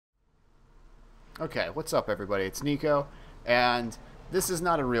Okay, what's up, everybody? It's Nico, and this is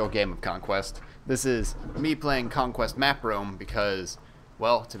not a real game of Conquest. This is me playing Conquest Map Roam because,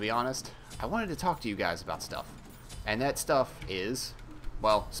 well, to be honest, I wanted to talk to you guys about stuff. And that stuff is,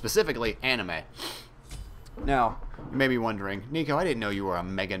 well, specifically anime. Now, you may be wondering, Nico, I didn't know you were a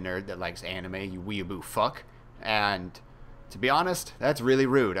mega nerd that likes anime, you weeaboo fuck. And, to be honest, that's really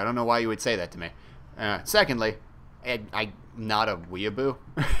rude. I don't know why you would say that to me. Secondly, I'm not a weeaboo.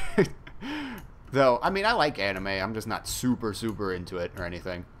 Though, I mean, I like anime. I'm just not super into it or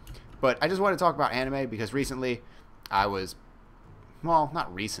anything. But I just want to talk about anime because recently I was, well,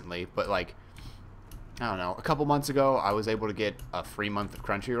 not recently, but like, I don't know, a couple months ago I was able to get a free month of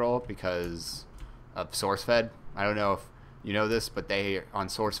Crunchyroll because of SourceFed. I don't know if you know this, but they, on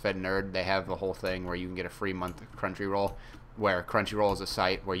SourceFed Nerd, they have the whole thing where you can get a free month of Crunchyroll, where Crunchyroll is a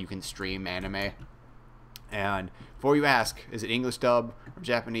site where you can stream anime. And before you ask, is it English dub or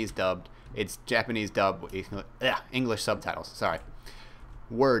Japanese dubbed? It's Japanese dub with English subtitles. Sorry.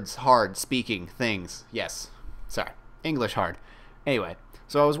 Words, hard, speaking, things. Yes. Sorry. English hard. Anyway,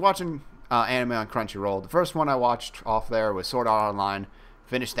 so I was watching anime on Crunchyroll. The first one I watched off there was Sword Art Online.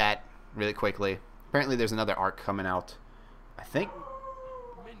 Finished that really quickly. Apparently there's another arc coming out, I think,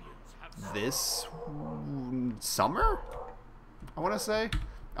 this summer? I want to say.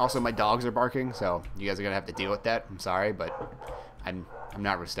 Also, my dogs are barking, so you guys are going to have to deal with that. I'm sorry, but I'm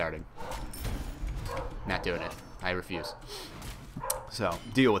not restarting. Not doing it. I refuse. So,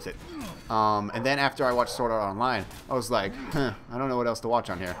 deal with it. And then after I watched Sword Art Online, I was like, I don't know what else to watch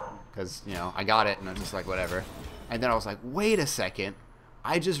on here. Because, you know, I got it, and I'm just like, whatever. And then I was like, wait a second.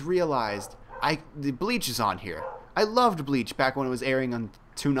 I just realized the Bleach is on here. I loved Bleach back when it was airing on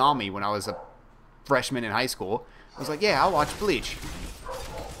Toonami when I was a freshman in high school. I was like, yeah, I'll watch Bleach.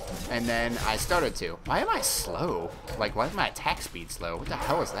 And then I started to. Why am I slow? Like, why is my attack speed slow? What the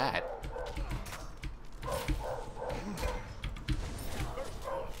hell is that?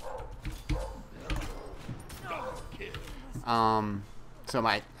 So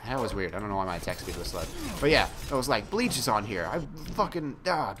that was weird. I don't know why my attack speed was slow. But yeah, it was like, Bleach is on here.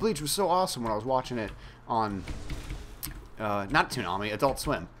 Bleach was so awesome when I was watching it on, not Toonami, Adult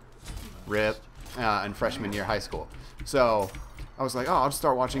Swim. RIP, in freshman year high school. So I was like, oh, I'll just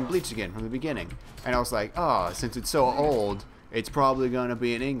start watching Bleach again from the beginning. And I was like, oh, since it's so old, it's probably going to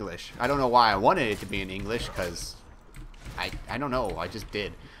be in English. I don't know why I wanted it to be in English, because I don't know, I just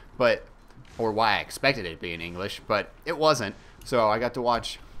did. But, or why I expected it to be in English, but it wasn't. So I got to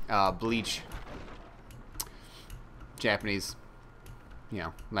watch Bleach, Japanese,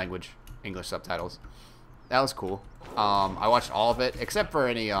 language, English subtitles. That was cool. I watched all of it, except for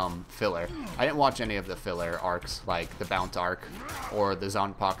any filler. I didn't watch any of the filler arcs, like the Bount arc, or the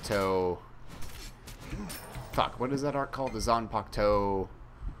Zanpakuto... Fuck, what is that arc called? The Zanpakuto...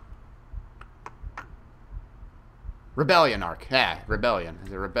 Rebellion arc. Yeah, Rebellion.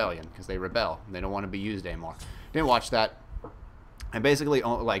 It's a rebellion, because they rebel. They don't want to be used anymore. Didn't watch that. I basically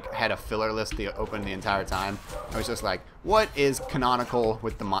like had a filler list open the entire time. I was just like, what is canonical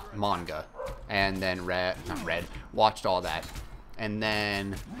with the manga? And then watched all that. And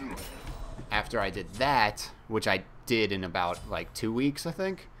then after I did that, which I did in about like 2 weeks, I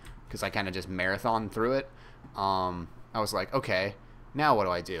think, because I kind of just marathoned through it, I was like, okay, now what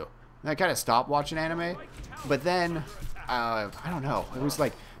do I do? And I kind of stopped watching anime, but then, I don't know, it was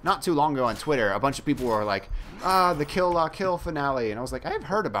like, not too long ago on Twitter, a bunch of people were like, the Kill La Kill finale, and I was like, I've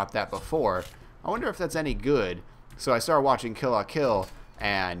heard about that before. I wonder if that's any good. So I started watching Kill La Kill,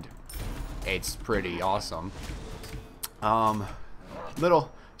 and it's pretty awesome.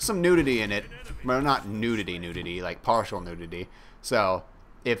 Some nudity in it. Well, not nudity, like partial nudity. So,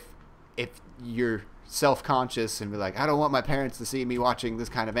 if you're self-conscious and be like, I don't want my parents to see me watching this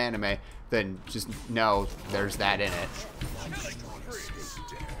kind of anime, then just know there's that in it.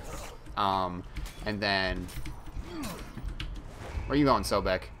 And then, where are you going,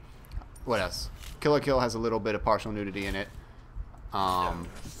 Sobek? What else? Kill la Kill has a little bit of partial nudity in it.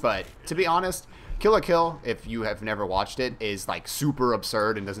 But to be honest, Kill la Kill, if you have never watched it, is like super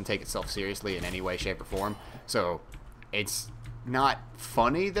absurd and doesn't take itself seriously in any way, shape, or form. So it's not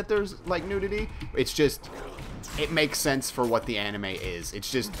funny that there's like nudity. It's just, it makes sense for what the anime is.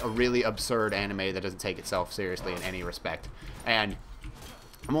 It's just a really absurd anime that doesn't take itself seriously in any respect. And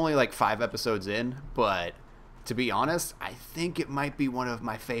I'm only like 5 episodes in, but to be honest, I think it might be one of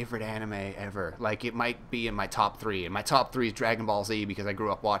my favorite anime ever. Like, it might be in my top 3. And my top 3 is Dragon Ball Z because I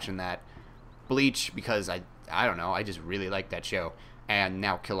grew up watching that. Bleach because I don't know, I just really like that show. And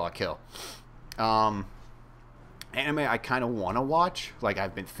now Kill la Kill. Anime I kind of want to watch, like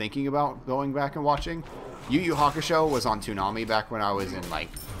I've been thinking about going back and watching. Yu Yu Hakusho was on Toonami back when I was in like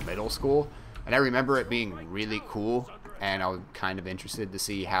middle school. And I remember it being really cool, and I was kind of interested to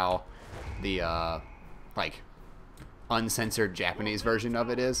see how the like uncensored Japanese version of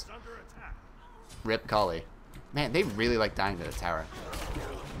it is. Rip Kali. Man, they really like dying to the tower.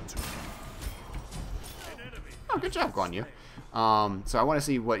 Oh, good job, Guan Yu. So I want to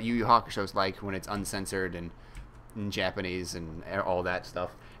see what Yu Yu Hakusho's like when it's uncensored and in Japanese and all that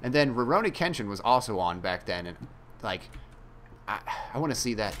stuff. And then Rurouni Kenshin was also on back then, and like I want to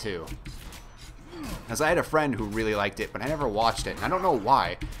see that too. Because I had a friend who really liked it, but I never watched it, and I don't know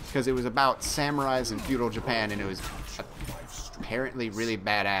why. Because it was about samurais in feudal Japan, and it was apparently really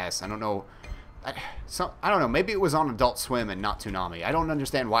badass. I don't know. I don't know. Maybe it was on Adult Swim and not Toonami. I don't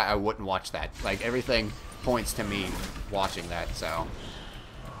understand why I wouldn't watch that. Like, everything points to me watching that, so.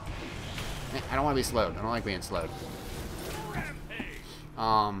 I don't want to be slowed. I don't like being slowed.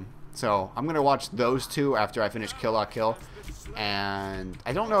 So I'm gonna watch those two after I finish Kill la Kill. And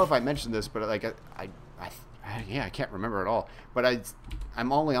I don't know if I mentioned this, but like I can't remember at all. But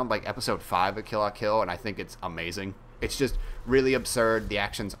I'm only on like episode 5 of Kill la Kill, and I think it's amazing. It's just really absurd. The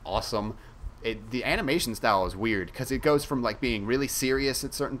action's awesome. The animation style is weird because it goes from like being really serious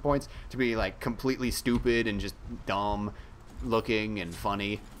at certain points to being like completely stupid and just dumb looking and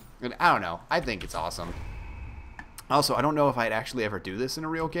funny. And I don't know. I think it's awesome. Also, I don't know if I'd actually ever do this in a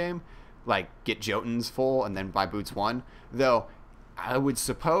real game, like get Jotuns full and then buy Boots 1. Though, I would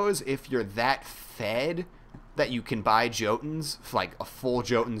suppose if you're that fed that you can buy Jotuns, like a full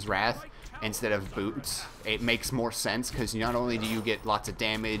Jotun's Wrath, instead of Boots, it makes more sense because not only do you get lots of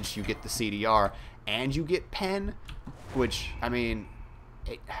damage, you get the CDR, and you get Pen, which, I mean,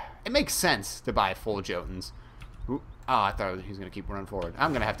 it makes sense to buy full Jotuns. Oh, I thought he was going to keep running forward.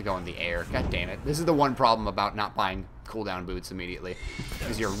 I'm going to have to go in the air. God damn it. This is the one problem about not buying cooldown boots immediately,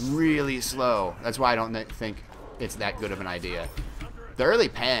 because you're really slow. That's why I don't think it's that good of an idea. The early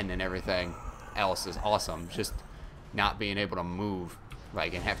pen and everything else is awesome. Just not being able to move,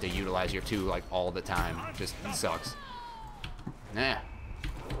 like, and have to utilize your 2, like, all the time just sucks. Nah.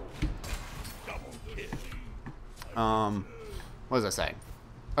 What was I saying?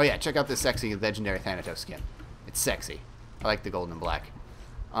 Oh yeah, check out this sexy legendary Thanatos skin. It's sexy. I like the golden and black.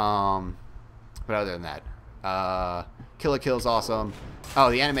 But other than that, Kill la Kill's awesome. Oh,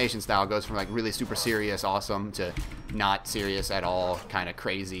 the animation style goes from like really super serious, awesome, to not serious at all, kind of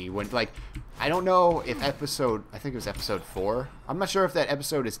crazy. When like, I don't know if I think it was episode 4. I'm not sure if that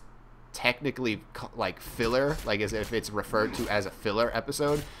episode is technically like filler, like as if it's referred to as a filler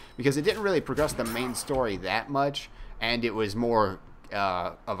episode, because it didn't really progress the main story that much, and it was more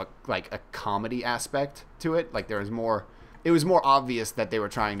of a comedy aspect to it. Like it was more obvious that they were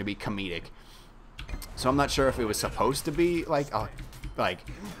trying to be comedic. So I'm not sure if it was supposed to be like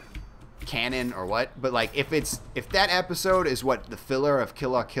canon or what, but like if that episode is what the filler of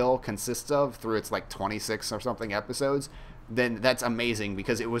Kill la Kill consists of through its like 26 or something episodes, then that's amazing,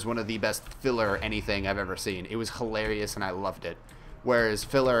 because it was one of the best filler anything I've ever seen. It was hilarious and I loved it. Whereas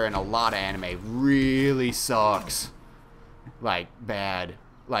filler in a lot of anime really sucks. Like, bad.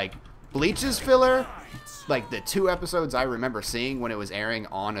 Like, Bleach's filler, like, the 2 episodes I remember seeing when it was airing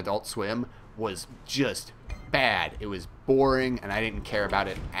on Adult Swim was just bad. It was boring, and I didn't care about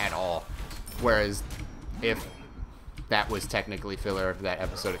it at all. Whereas, if that was technically filler for that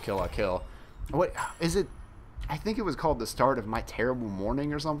episode of Kill la Kill, what is it? I think it was called The Start of My Terrible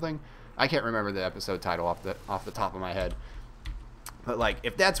Morning or something. I can't remember the episode title off the top of my head. But, like,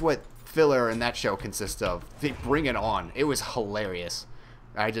 if that's what filler in that show consists of, they bring it on. It was hilarious.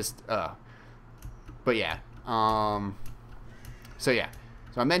 I just but yeah. So yeah,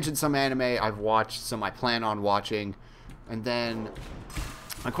 so I mentioned some anime I've watched, some I plan on watching, and then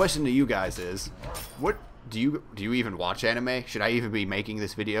my question to you guys is, what do you even watch anime? Should I even be making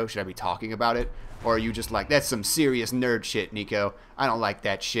this video? Should I be talking about it? Or are you just like, that's some serious nerd shit, Nico? I don't like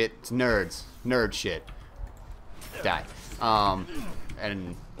that shit. It's nerd shit. Die.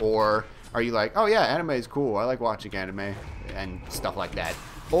 Or are you like, oh yeah, anime is cool, I like watching anime and stuff like that?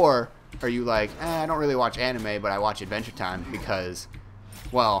 Or are you like, I don't really watch anime, but I watch Adventure Time because,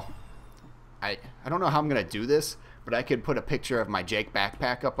 well, I don't know how I'm gonna do this, but I could put a picture of my Jake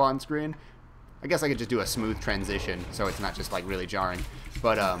backpack up on screen. I guess I could just do a smooth transition so it's not just like really jarring.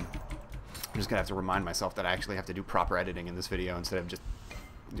 But I'm just gonna have to remind myself that I actually have to do proper editing in this video instead of just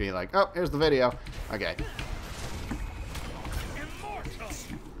being like, oh, here's the video. Okay.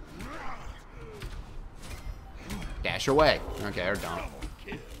 Dash away. Okay, or don't.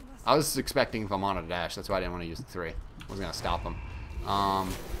 I was expecting Vamana to dash, that's why I didn't want to use the 3. I was going to stop him.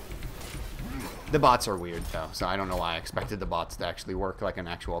 The bots are weird, though, so I don't know why I expected the bots to actually work like an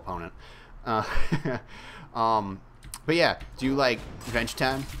actual opponent. But yeah, do you like Adventure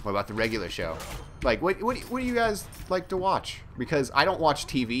Time? What about the regular show? Like, what do you guys like to watch? Because I don't watch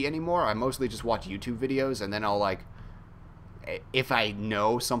TV anymore. I mostly just watch YouTube videos, and then I'll like, if I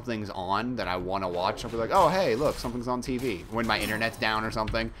know something's on that I want to watch, I'll be like, oh, hey, look, something's on TV. When my internet's down or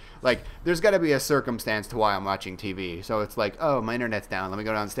something. Like, there's got to be a circumstance to why I'm watching TV. So it's like, oh, my internet's down. Let me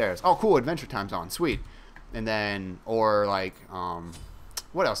go downstairs. Oh, cool, Adventure Time's on. Sweet. And then, or like,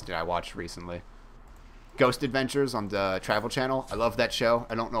 what else did I watch recently? Ghost Adventures on the Travel Channel. I love that show.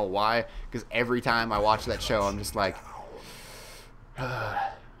 I don't know why, because every time I watch that show, I'm just like, I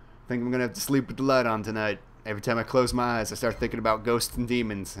think I'm going to have to sleep with the light on tonight. Every time I close my eyes, I start thinking about ghosts and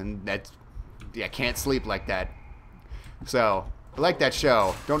demons, and I can't sleep like that. So, I like that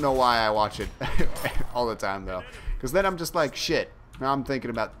show. Don't know why I watch it all the time, though. Because then I'm just like, shit. Now I'm thinking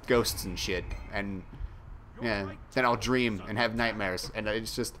about ghosts and shit. And, yeah, then I'll dream and have nightmares. And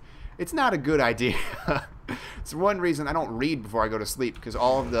it's just, it's not a good idea. It's one reason I don't read before I go to sleep, because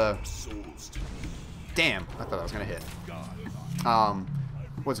all of the... Damn, I thought I was going to hit.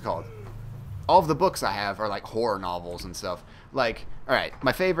 What's it called? All of the books I have are like horror novels and stuff. Like, alright,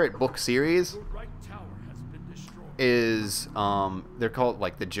 my favorite book series is, they're called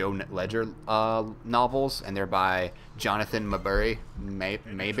like the Joe Ledger novels, and they're by Jonathan Maberry.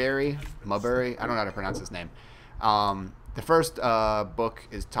 Mayberry? I don't know how to pronounce his name. The first book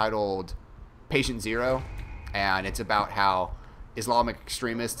is titled Patient Zero, and it's about how Islamic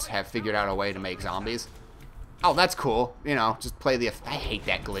extremists have figured out a way to make zombies. Oh, that's cool. You know, just play the... I hate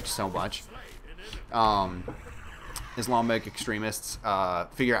that glitch so much. Islamic extremists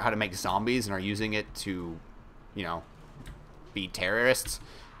figure out how to make zombies and are using it to, you know, be terrorists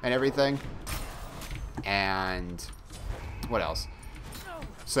and everything. And what else?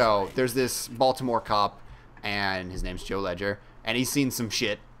 So there's this Baltimore cop, and his name's Joe Ledger, and he's seen some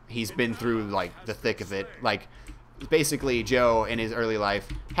shit. He's been through like the thick of it. Like, basically, Joe in his early life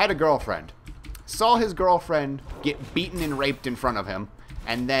had a girlfriend, saw his girlfriend get beaten and raped in front of him,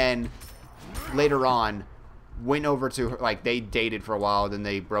 and then later on went over to her, like, they dated for a while, then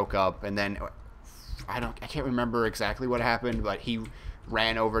they broke up, and then I can't remember exactly what happened, but he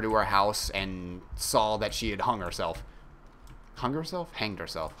ran over to her house and saw that she had hung herself. Hung herself? Hanged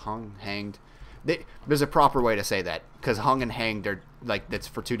herself. Hanged. There's a proper way to say that, because hung and hanged are, like, that's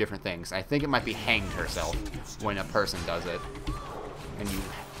for two different things. I think it might be hanged herself when a person does it. And you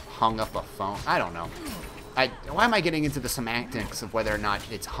hung up a phone. I don't know. Why am I getting into the semantics of whether or not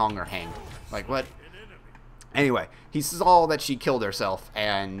it's hung or hanged? Like, what? Anyway, he saw that she killed herself,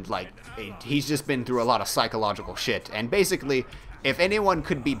 and, like, he's just been through a lot of psychological shit. And basically, if anyone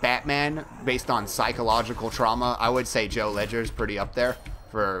could be Batman based on psychological trauma, I would say Joe Ledger's pretty up there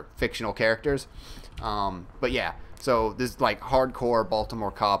for fictional characters. But yeah, so this, like, hardcore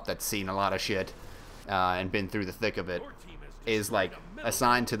Baltimore cop that's seen a lot of shit and been through the thick of it is, like,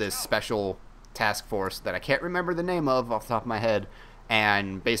 assigned to this special task force that I can't remember the name of off the top of my head.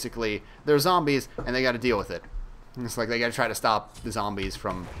 And basically, they're zombies, and they got to deal with it. And it's like they got to try to stop the zombies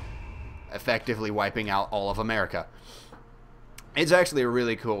from effectively wiping out all of America. It's actually a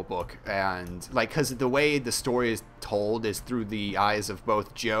really cool book, and like, because the way the story is told is through the eyes of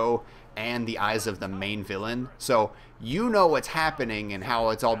both Joe and the eyes of the main villain. So you know what's happening and how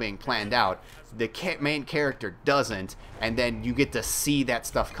it's all being planned out. The main character doesn't, and then you get to see that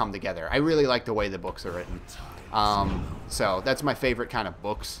stuff come together. I really like the way the books are written. So that's my favorite kind of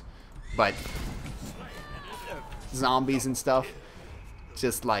books, but zombies and stuff,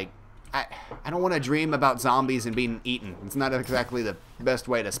 just like, I don't want to dream about zombies and being eaten. It's not exactly the best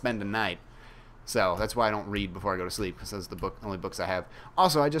way to spend a night. So that's why I don't read before I go to sleep, because those are the only books I have.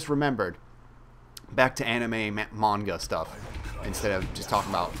 Also, I just remembered, back to anime manga stuff, instead of just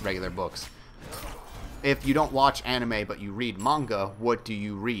talking about regular books. If you don't watch anime but you read manga, what do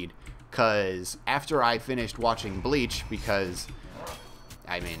you read? Because after I finished watching Bleach, because,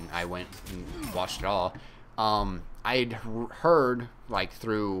 I mean, I went and watched it all, I'd heard, like,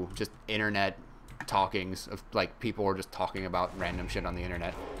 through just internet talkings of, like, people were just talking about random shit on the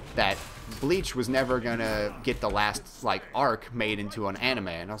internet, that Bleach was never gonna get the last, like, arc made into an anime.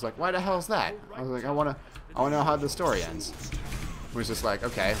 And I was like, why the hell is that? I was like, I wanna know how the story ends. It was just like,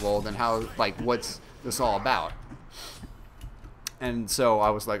 okay, well, then how, like, what's this all about? And so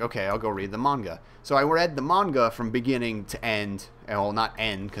I was like, okay, I'll go read the manga. So I read the manga from beginning to end. Well, not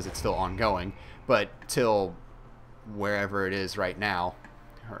end, because it's still ongoing, but till wherever it is right now.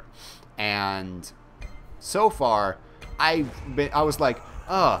 And so far, I was like,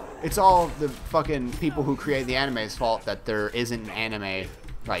 it's all the fucking people who create the anime's fault that there isn't an anime,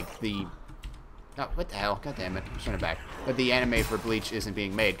 like, the Oh, what the hell? God damn it. Turn it back. But the anime for Bleach isn't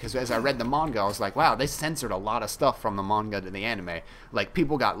being made. Because as I read the manga, I was like, wow, they censored a lot of stuff from the manga to the anime. Like,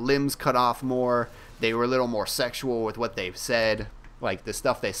 people got limbs cut off more. They were a little more sexual with what they said. Like, the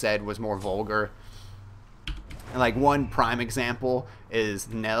stuff they said was more vulgar. And, like, one prime example is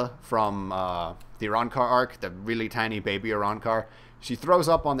Nell from the Arankar arc, the really tiny baby Arankar. She throws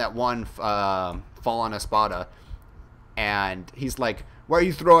up on that one fallen Espada. And he's like, why are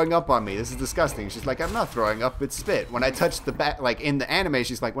you throwing up on me? This is disgusting. She's like, I'm not throwing up, it's spit. When I touched the back, like in the anime,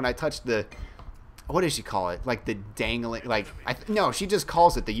 she's like, when I touched the, what does she call it? Like the dangling, like, no, she just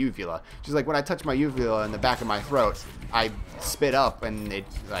calls it the uvula. She's like, when I touch my uvula in the back of my throat, I spit up and it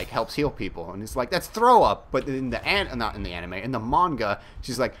like helps heal people. And it's like, that's throw up. But in the, not in the anime, in the manga,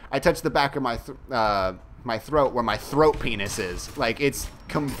 she's like, I touched the back of my throat where my throat penis is. Like, it's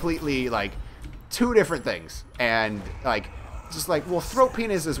completely like two different things. And like, just like, well, throat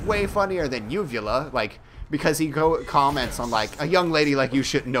penis is way funnier than uvula, like, because he comments on, like, a young lady like you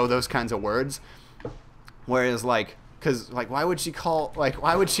shouldn't know those kinds of words. Whereas, like, because, like, why would she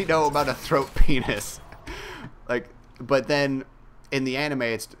know about a throat penis? Like, but then in the anime,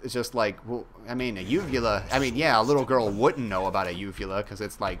 it's just like, well, I mean, a uvula, I mean, yeah, a little girl wouldn't know about a uvula, because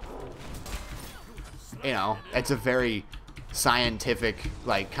it's like, you know, it's a very scientific,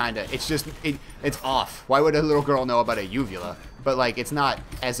 like, kind of, it's just, it's off. Why would a little girl know about a uvula? But, like, it's not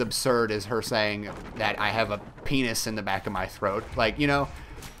as absurd as her saying that I have a penis in the back of my throat, like, you know.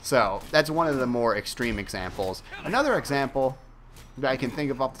 So that's one of the more extreme examples. Another example that I can think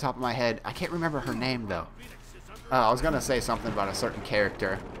of off the top of my head, I can't remember her name though. I was gonna say something about a certain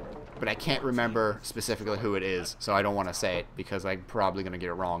character, but I can't remember specifically who it is, so I don't want to say it because I'm probably gonna get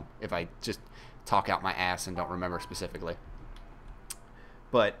it wrong if I just talk out my ass and don't remember specifically.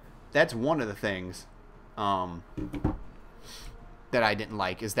 But that's one of the things that I didn't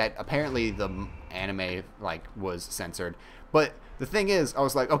like, is that apparently the anime like was censored. But the thing is, I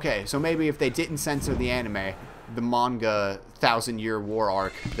was like, okay, so maybe if they didn't censor the anime, the manga 1,000-Year War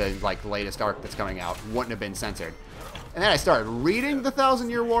arc, the like latest arc that's coming out, wouldn't have been censored. And then I started reading the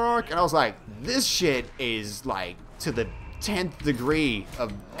 1,000-Year War arc, and I was like, this shit is like to the 10th degree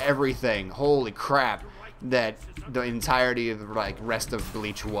of everything. Holy crap, that the entirety of the like rest of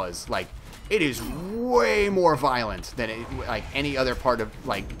Bleach was. Like, it is way more violent than it, like any other part of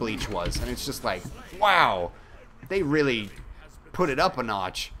like Bleach was, and it's just like, wow, they really put it up a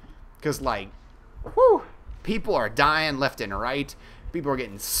notch, because like, whew, people are dying left and right. People are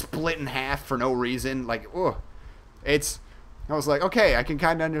getting split in half for no reason. Like, oh, it's. I was like, okay, I can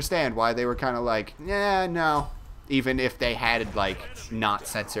kind of understand why they were kind of like, yeah, no. Even if they had like not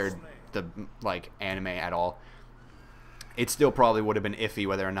censored the like anime at all, it still probably would have been iffy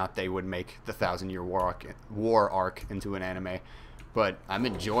whether or not they would make the 1,000-Year War arc into an anime. But I'm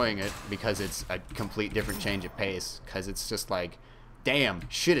enjoying it because it's a complete different change of pace. Because it's just like, damn,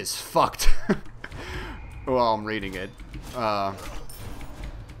 shit is fucked while I'm reading it.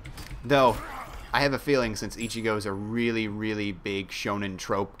 Though, I have a feeling since Ichigo's a really, really big shonen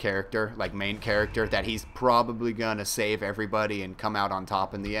trope character, like main character, that he's probably gonna save everybody and come out on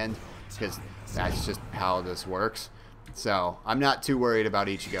top in the end. Because that's just how this works. So, I'm not too worried about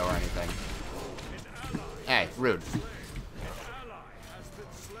Ichigo or anything. Hey, rude.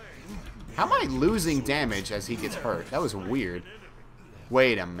 How am I losing damage as he gets hurt? That was weird.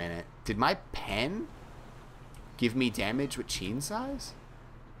 Wait a minute. Did my pen give me damage with chain size?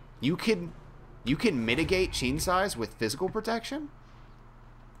 You can mitigate chain size with physical protection?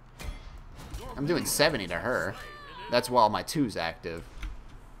 I'm doing 70 to her. That's while my 2's active.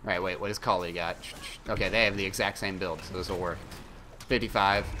 Right, wait, what does Kali got? Okay, they have the exact same build, so this will work.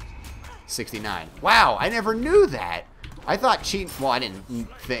 55, 69. Wow, I never knew that. I thought well, I didn't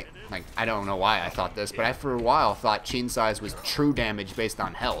think, like, I don't know why I thought this, but I for a while thought chain size was true damage based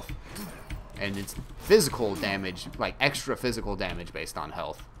on health. And it's physical damage, like extra physical damage based on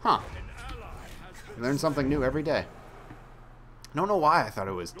health. Huh. You learn something new every day. I don't know why I thought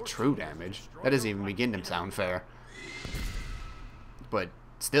it was true damage. That doesn't even begin to sound fair. But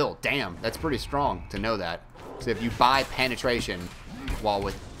still, damn, that's pretty strong to know that. So if you buy penetration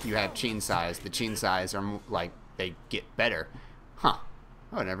while you have chain size, the chain size are like, they get better. Huh.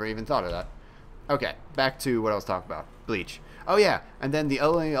 I never even thought of that. Okay, back to what I was talking about. Bleach. Oh yeah, and then the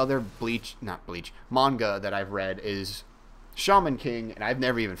only other manga that I've read is Shaman King, and I've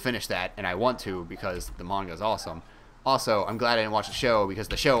never even finished that, and I want to because the manga is awesome. Also, I'm glad I didn't watch the show because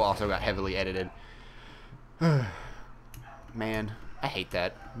the show also got heavily edited. Man, I hate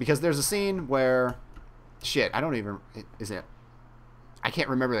that. Because there's a scene where... Shit, I don't even... Is it... I can't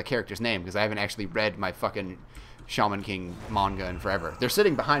remember the character's name because I haven't actually read my fucking Shaman King manga in forever. They're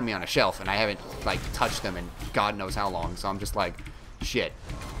sitting behind me on a shelf, and I haven't, like, touched them in God knows how long, so I'm just like, shit.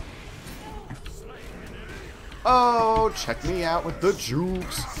 Oh, check me out with the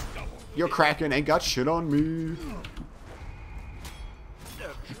jukes. Your Kraken ain't got shit on me.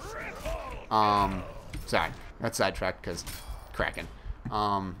 Sorry. That's sidetracked because Kraken.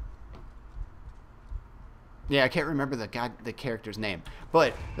 Yeah, I can't remember the character's name.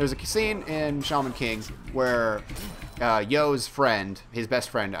 But there's a scene in Shaman King where Yo's friend, his best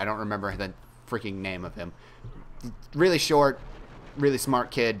friend, I don't remember the freaking name of him. Really short, really smart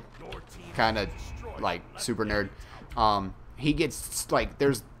kid, kind of like super nerd. He gets like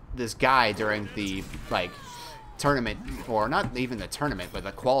there's this guy during the like tournament, or not even the tournament, but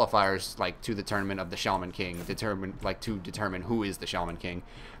the qualifiers like to the tournament of the Shaman King, to determine who is the Shaman King,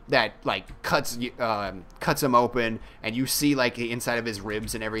 that like cuts him open, and you see like the inside of his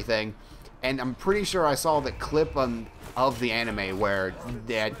ribs and everything. And I'm pretty sure I saw the clip of the anime where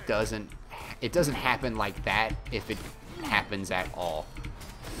that doesn't happen like that, if it happens at all.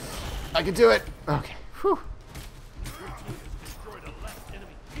 I can do it. Okay. Whew.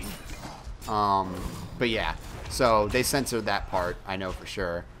 But yeah, so they censored that part, I know for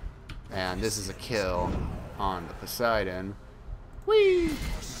sure. And this is a kill on the Poseidon. Whee!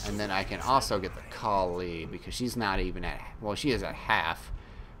 And then I can also get the Kali, because she's not even at, well, she is at half,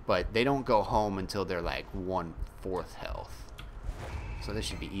 but they don't go home until they're like 1/4 health. So this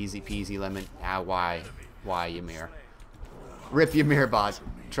should be easy peasy lemon. Ah, why Ymir? Rip Ymir bot,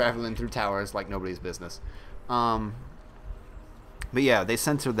 traveling through towers like nobody's business. But yeah, they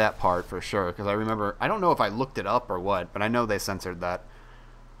censored that part for sure, because I remember, I don't know if I looked it up or what, but I know they censored that,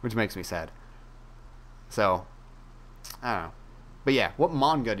 which makes me sad. So, I don't know. But yeah, what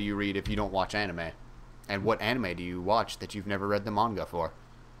manga do you read if you don't watch anime? And what anime do you watch that you've never read the manga for?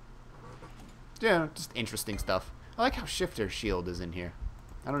 Yeah, just interesting stuff. I like how Shifter Shield is in here.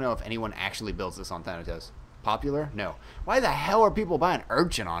 I don't know if anyone actually builds this on Thanatos. Popular? No. Why the hell are people buying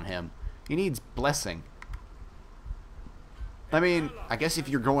Urchin on him? He needs blessing. I mean, I guess if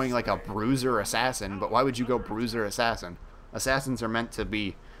you're going like a bruiser assassin, but why would you go bruiser assassin? Assassins are meant to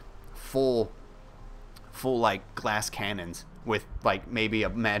be full like glass cannons with like maybe a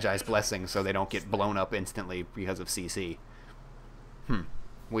Magi's blessing so they don't get blown up instantly because of CC.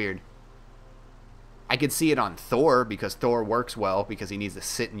 Weird. I could see it on Thor, because Thor works well because he needs to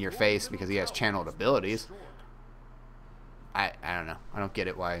sit in your face because he has channeled abilities. I don't know. I don't get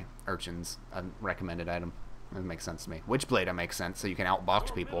it why Urchin's a recommended item. It makes sense to me. Witchblade makes sense, so you can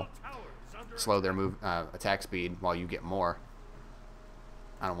outbox people, slow their attack speed while you get more.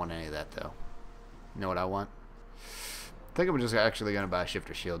 I don't want any of that though. You know what I want? I think I'm just actually gonna buy a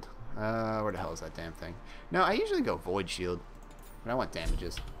Shifter Shield. Where the hell is that damn thing? No, I usually go Void Shield, but I want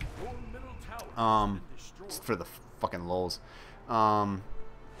damages. Just for the fucking lulz.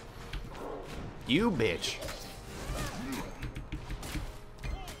 You bitch.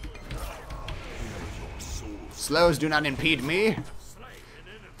 Slows do not impede me.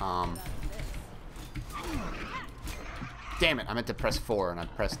 Damn it, I meant to press 4 and I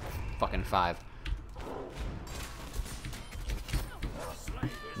pressed fucking 5.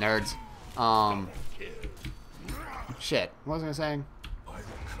 Nerds. Shit, what was I saying?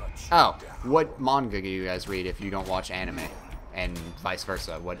 Oh, what manga do you guys read if you don't watch anime? And vice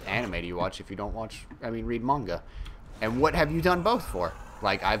versa. What anime do you watch if you don't read manga? And what have you done both for?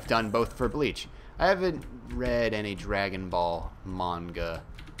 Like, I've done both for Bleach. I haven't read any Dragon Ball manga,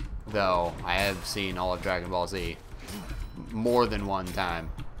 though I have seen all of Dragon Ball Z more than one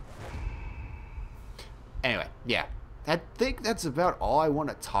time. Anyway, yeah. I think that's about all I want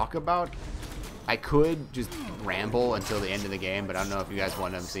to talk about. I could just ramble until the end of the game, but I don't know if you guys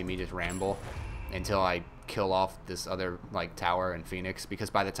want to see me just ramble until I kill off this other like tower and Phoenix, because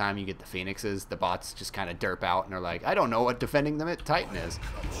by the time you get the Phoenixes, the bots just kind of derp out and are like, I don't know what defending them at Titan is.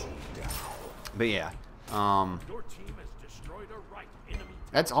 But yeah,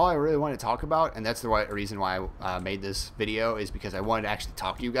 that's all I really want to talk about, and that's the reason why I made this video, is because I wanted to actually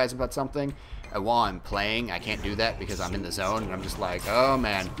talk to you guys about something. And while I'm playing, I can't do that because I'm in the zone, and I'm just like, oh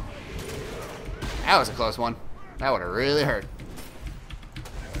man, that was a close one. That would have really hurt.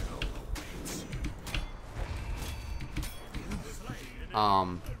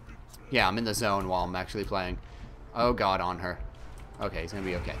 Yeah, I'm in the zone while I'm actually playing. Oh god, on her. Okay, he's gonna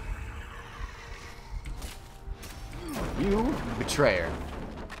be okay. You betrayer.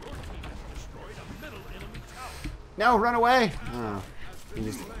 No, run away! Oh, he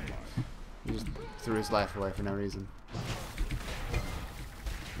just threw his life away for no reason.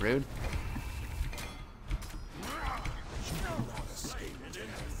 Rude.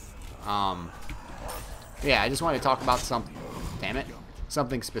 Yeah, I just wanted to talk about something. Damn it,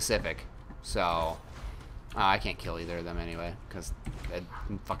 something specific. So I can't kill either of them anyway, because that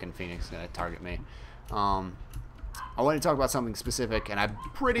fucking Phoenix is gonna target me. I wanted to talk about something specific, and I'm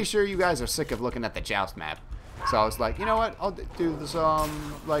pretty sure you guys are sick of looking at the Joust map. So I was like, you know what? I'll do this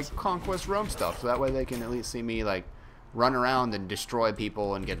like Conquest Rome stuff, so that way they can at least see me like run around and destroy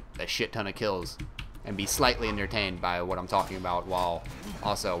people and get a shit ton of kills, and be slightly entertained by what I'm talking about while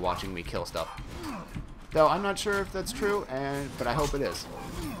also watching me kill stuff. Though I'm not sure if that's true, but I hope it is.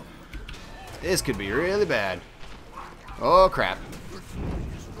 This could be really bad. Oh crap.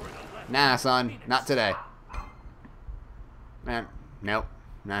 Nah, son, not today. Man, nope,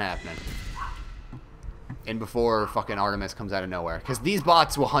 not happening. And before fucking Artemis comes out of nowhere. Because these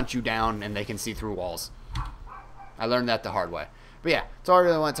bots will hunt you down and they can see through walls. I learned that the hard way. But yeah, that's all I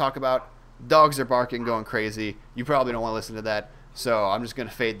really want to talk about. Dogs are barking, going crazy. You probably don't want to listen to that. So I'm just going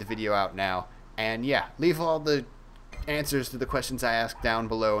to fade the video out now. And yeah, leave all the answers to the questions I asked down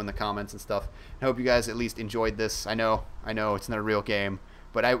below in the comments and stuff. I hope you guys at least enjoyed this. I know it's not a real game.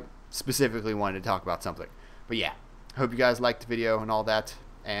 But I specifically wanted to talk about something. But yeah, I hope you guys liked the video and all that.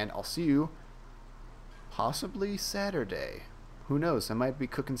 And I'll see you possibly Saturday. Who knows? I might be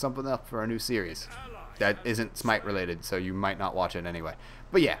cooking something up for a new series that isn't Smite related, so you might not watch it anyway.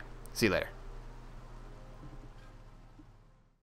 But yeah, see you later.